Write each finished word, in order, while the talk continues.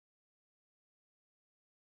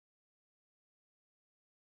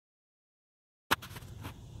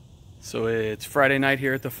So it's Friday night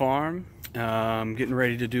here at the farm. Getting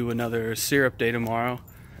ready to do another syrup day tomorrow.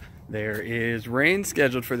 There is rain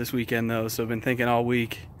scheduled for this weekend though, so I've been thinking all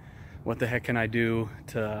week, what the heck can I do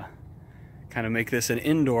to kind of make this an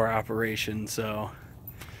indoor operation? So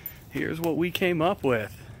here's what we came up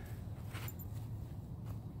with.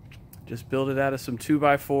 Just built it out of some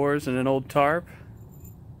 2x4s and an old tarp.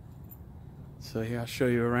 So here, I'll show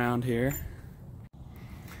you around here.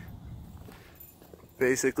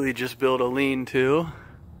 Basically just built a lean-to.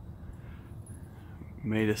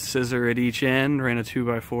 Made a scissor at each end, ran a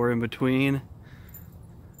 2x4 in between.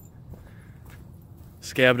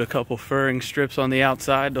 Scabbed a couple furring strips on the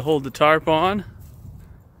outside to hold the tarp on.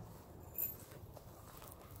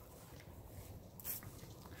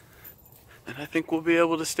 And I think we'll be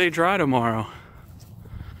able to stay dry tomorrow.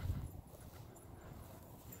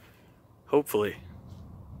 Hopefully.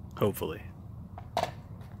 Hopefully.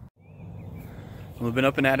 We've been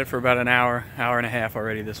up and at it for about an hour and a half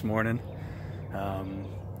already this morning.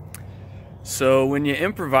 So when you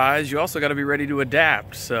improvise, you also got to be ready to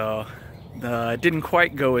adapt. So it didn't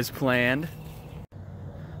quite go as planned.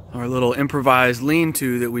 Our little improvised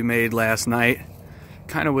lean-to that we made last night,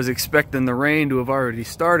 kind of was expecting the rain to have already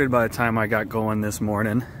started by the time I got going this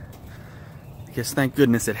morning. I guess thank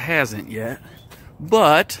goodness it hasn't yet.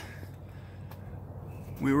 But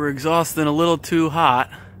we were exhausting a little too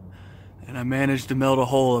hot, and I managed to melt a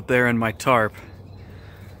hole up there in my tarp.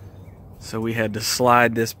 So we had to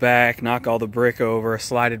slide this back, knock all the brick over,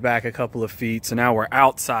 slide it back a couple of feet. So now we're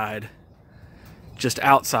outside, just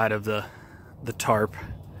outside of the tarp.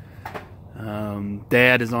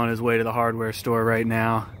 Dad is on his way to the hardware store right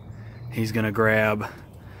now. He's gonna grab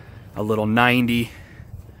a little 90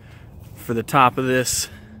 for the top of this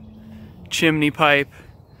chimney pipe.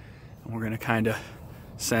 And we're gonna kind of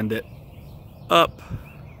send it up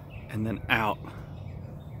and then out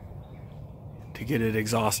to get it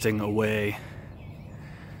exhausting away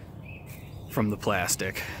from the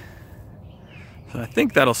plastic. So I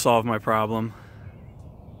think that'll solve my problem.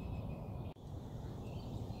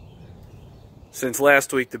 Since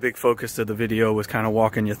last week, the big focus of the video was kind of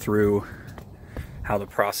walking you through how the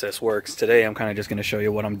process works. Today, I'm kind of just going to show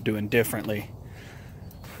you what I'm doing differently.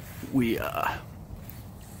 We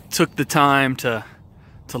took the time to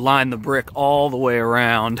line the brick all the way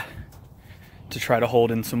around to try to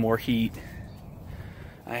hold in some more heat.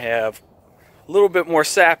 I have a little bit more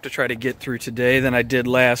sap to try to get through today than I did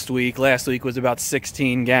last week. Last week was about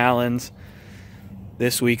 16 gallons.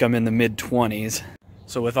 This week I'm in the mid-20s.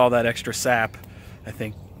 So with all that extra sap, I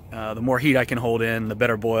think the more heat I can hold in, the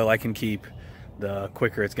better boil I can keep, the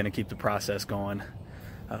quicker it's going to keep the process going.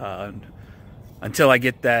 Until I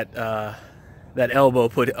get that elbow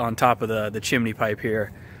put on top of the chimney pipe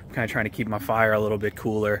here, I'm kind of trying to keep my fire a little bit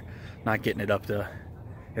cooler, not getting it up to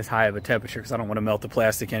as high of a temperature because I don't want to melt the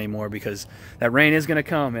plastic anymore, because that rain is going to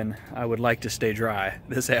come and I would like to stay dry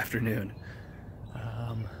this afternoon.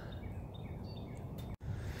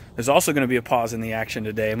 There's also going to be a pause in the action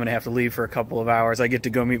today. I'm going to have to leave for a couple of hours. I get to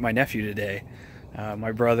go meet my nephew today.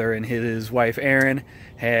 My brother and his wife Erin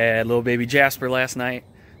had little baby Jasper last night,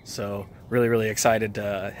 so really excited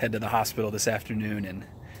to head to the hospital this afternoon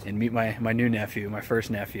and meet my new nephew, my first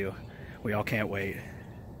nephew. We all can't wait.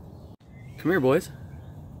 Come here, boys.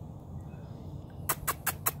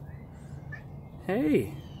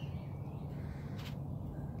 Hey.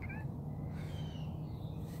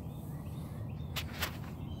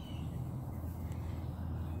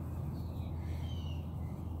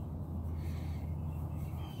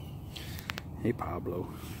 Hey, Pablo.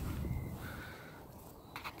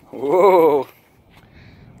 Whoa.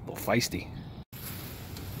 A little feisty.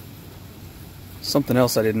 Something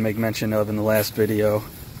else I didn't make mention of in the last video.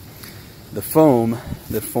 The foam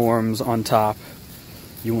that forms on top,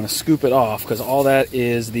 you want to scoop it off because all that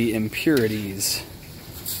is the impurities,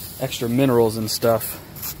 extra minerals and stuff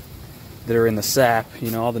that are in the sap.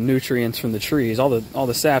 You know, all the nutrients from the trees. All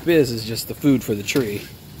the sap is just the food for the tree.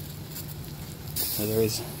 So there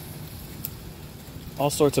is all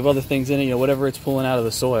sorts of other things in it, you know, whatever it's pulling out of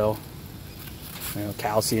the soil. You know,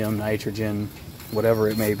 calcium, nitrogen, whatever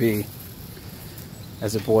it may be.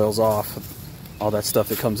 As it boils off, all that stuff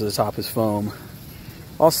that comes to the top is foam.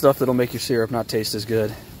 All stuff that'll make your syrup not taste as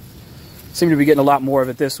good. Seem to be getting a lot more of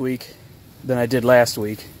it this week than I did last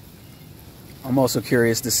week. I'm also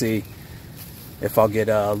curious to see if I'll get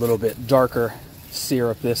a little bit darker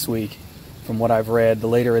syrup this week. From what I've read, the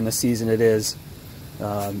later in the season it is,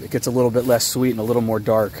 it gets a little bit less sweet and a little more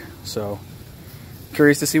dark. So,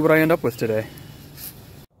 curious to see what I end up with today.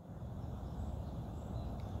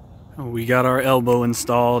 We got our elbow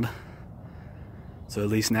installed, so at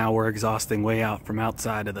least now we're exhausting way out from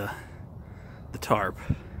outside of the tarp.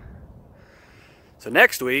 So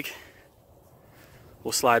next week,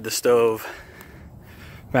 we'll slide the stove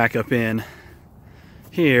back up in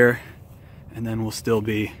here, and then we'll still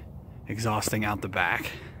be exhausting out the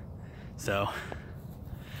back. So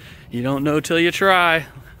you don't know till you try.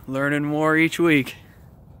 Learning more each week.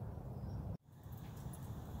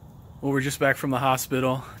 Well, we're just back from the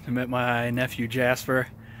hospital. I met my nephew Jasper.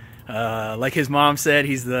 Like his mom said,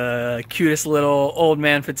 he's the cutest little old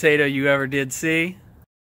man potato you ever did see.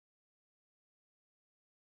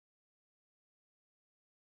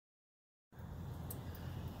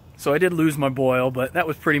 So I did lose my boil, but that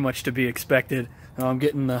was pretty much to be expected. I'm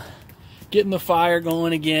getting the fire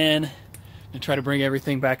going again and try to bring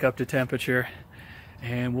everything back up to temperature,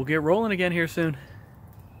 and we'll get rolling again here soon.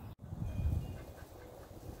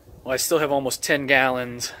 Well, I still have almost 10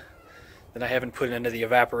 gallons that I haven't put into the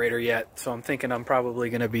evaporator yet, so I'm thinking I'm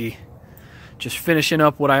probably going to be just finishing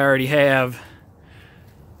up what I already have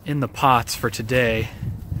in the pots for today.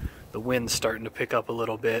 The wind's starting to pick up a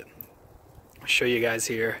little bit. I'll show you guys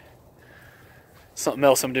here something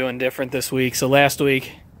else I'm doing different this week. So last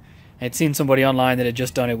week I had seen somebody online that had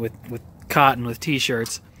just done it with cotton, with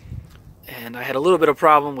t-shirts, and I had a little bit of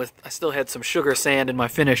problem with, I still had some sugar sand in my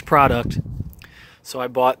finished product. So I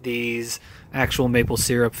bought these actual maple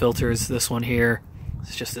syrup filters. This one here,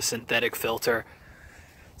 it's just a synthetic filter.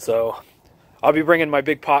 So I'll be bringing my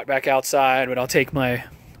big pot back outside, but I'll take my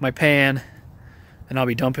pan and I'll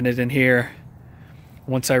be dumping it in here.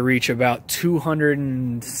 Once I reach about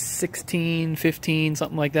 216, 15,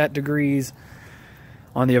 something like that degrees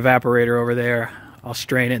on the evaporator over there, I'll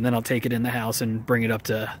strain it, and then I'll take it in the house and bring it up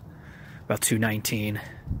to about 219.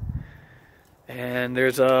 And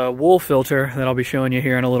there's a wool filter that I'll be showing you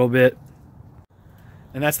here in a little bit.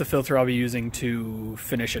 And that's the filter I'll be using to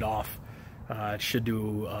finish it off. It should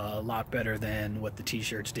do a lot better than what the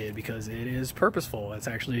t-shirts did because it is purposeful. It's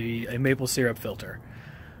actually a maple syrup filter.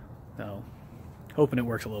 So, hoping it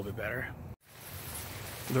works a little bit better.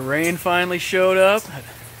 The rain finally showed up.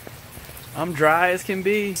 I'm dry as can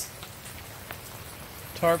be.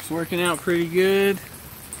 Tarp's working out pretty good.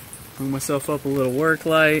 Bring myself up a little work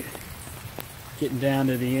light. Getting down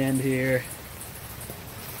to the end here.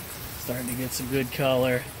 Starting to get some good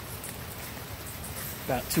color.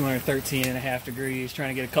 About 213.5 degrees. Trying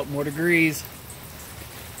to get a couple more degrees.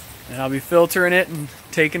 And I'll be filtering it and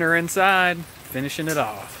taking her inside, finishing it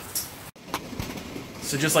off.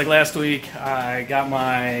 So just like last week, I got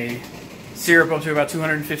my syrup up to about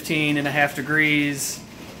 215.5 degrees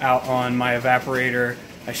out on my evaporator.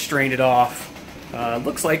 I strained it off.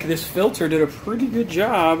 Looks like this filter did a pretty good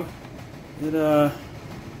job. There's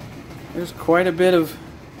quite a bit of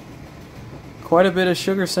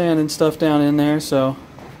sugar sand and stuff down in there, so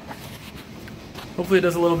hopefully it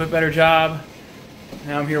does a little bit better job.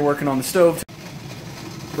 Now I'm here working on the stove,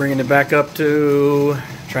 bringing it back up to,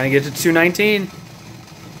 trying to get to 219.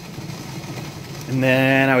 And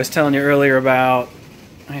then I was telling you earlier about,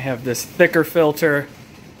 I have this thicker filter.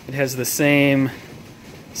 It has the same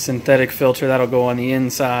synthetic filter that'll go on the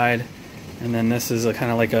inside. And then this is a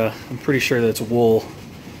kind of like a, I'm pretty sure that's wool.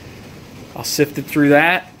 I'll sift it through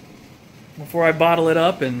that before I bottle it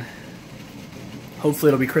up, and hopefully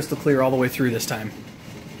it'll be crystal clear all the way through this time.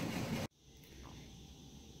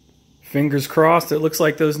 Fingers crossed, it looks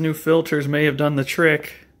like those new filters may have done the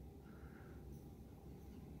trick.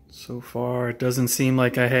 So far, it doesn't seem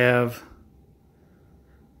like I have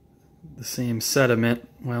the same sediment,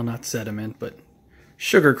 well, not sediment, but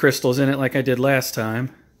sugar crystals in it like I did last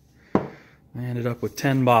time. I ended up with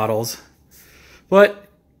 10 bottles, but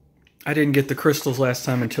I didn't get the crystals last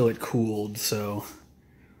time until it cooled, so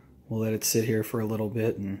we'll let it sit here for a little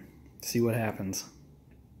bit and see what happens.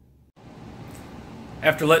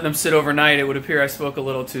 After letting them sit overnight, it would appear I spoke a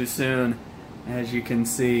little too soon. As you can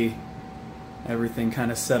see, everything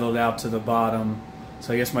kind of settled out to the bottom.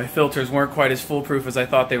 So I guess my filters weren't quite as foolproof as I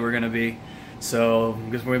thought they were going to be. So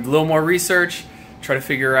I'm just going to do a little more research, try to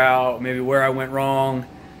figure out maybe where I went wrong.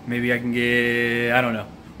 Maybe I can get, I don't know.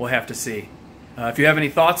 We'll have to see. If you have any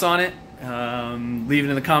thoughts on it, leave it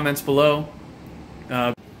in the comments below.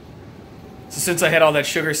 So since I had all that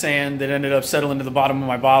sugar sand that ended up settling to the bottom of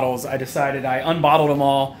my bottles, I decided I unbottled them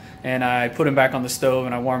all and I put them back on the stove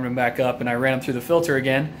and I warmed them back up and I ran them through the filter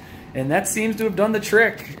again. And that seems to have done the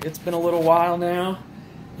trick. It's been a little while now,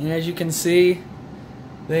 and as you can see,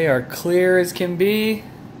 they are clear as can be.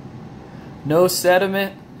 No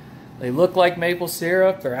sediment. They look like maple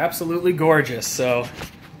syrup. They're absolutely gorgeous. So,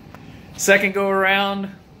 second go around,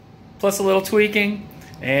 plus a little tweaking,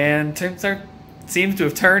 and seems to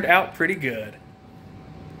have turned out pretty good.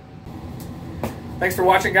 Thanks for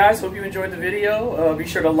watching, guys. Hope you enjoyed the video. Be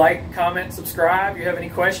sure to like, comment, subscribe. If you have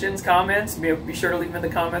any questions, comments, be sure to leave them in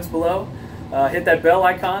the comments below. Hit that bell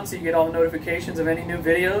icon so you get all the notifications of any new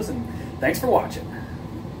videos, and thanks for watching.